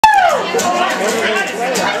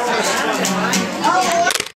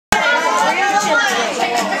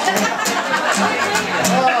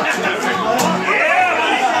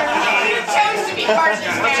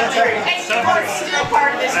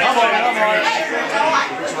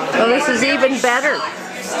Well, this is even better.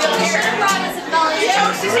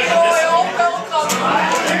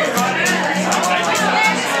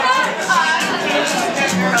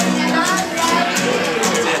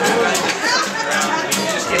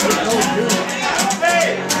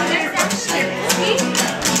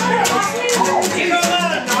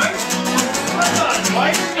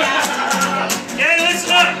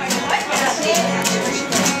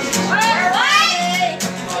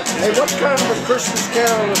 Hey, what kind of a Christmas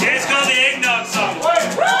carol is it? It's called the Eggnog Song.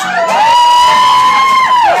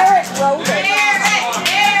 Eric wrote it.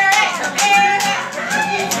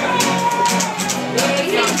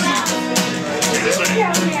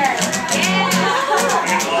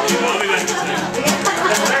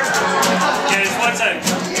 Okay, it's one second.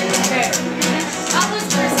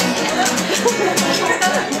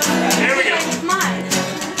 Here we go.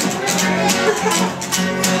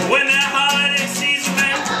 When that holiday season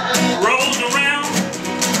rolls around,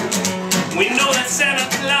 we know that Santa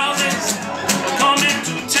Claus is coming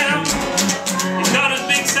to town. He's got his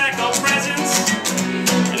big sack of presents,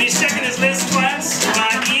 and he's checking his list twice.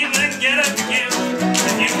 Might even get a gift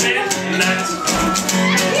if you've been nice.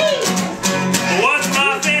 What's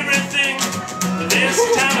my favorite thing this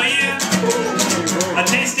time of year? A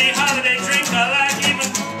tasty holiday drink I like even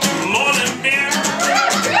more than beer.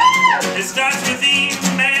 It starts with E,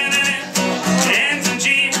 man, and it ends in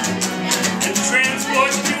G, and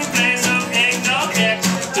transports you to a place of eggnog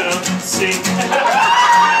ecstasy.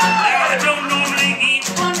 Now I don't normally eat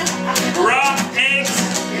raw eggs,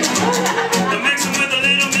 but mix them with a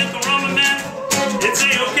little milk aroma, man, it's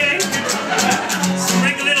a-okay.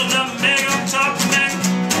 Sprinkle a little nutmeg on top of that,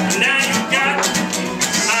 and now you got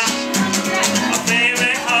my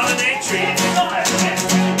favorite holiday treat.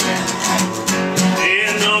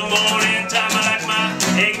 In the morning time I like my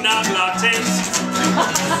eggnog lattes.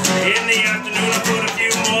 In the afternoon I put a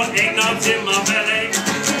few more eggnogs in my belly.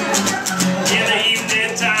 In the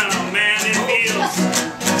evening time, man, it feels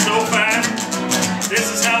so fine.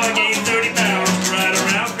 This is how I gained 30 pounds right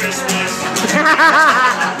around Christmas.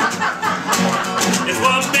 It's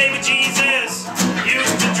what baby Jesus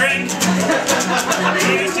used to drink.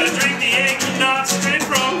 He used to drink the eggnog straight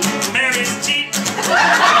from Mary's teeth.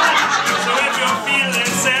 So if you're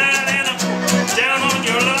feeling sad and down on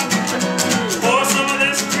your luck, pour some of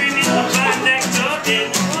this creamy fine nectar in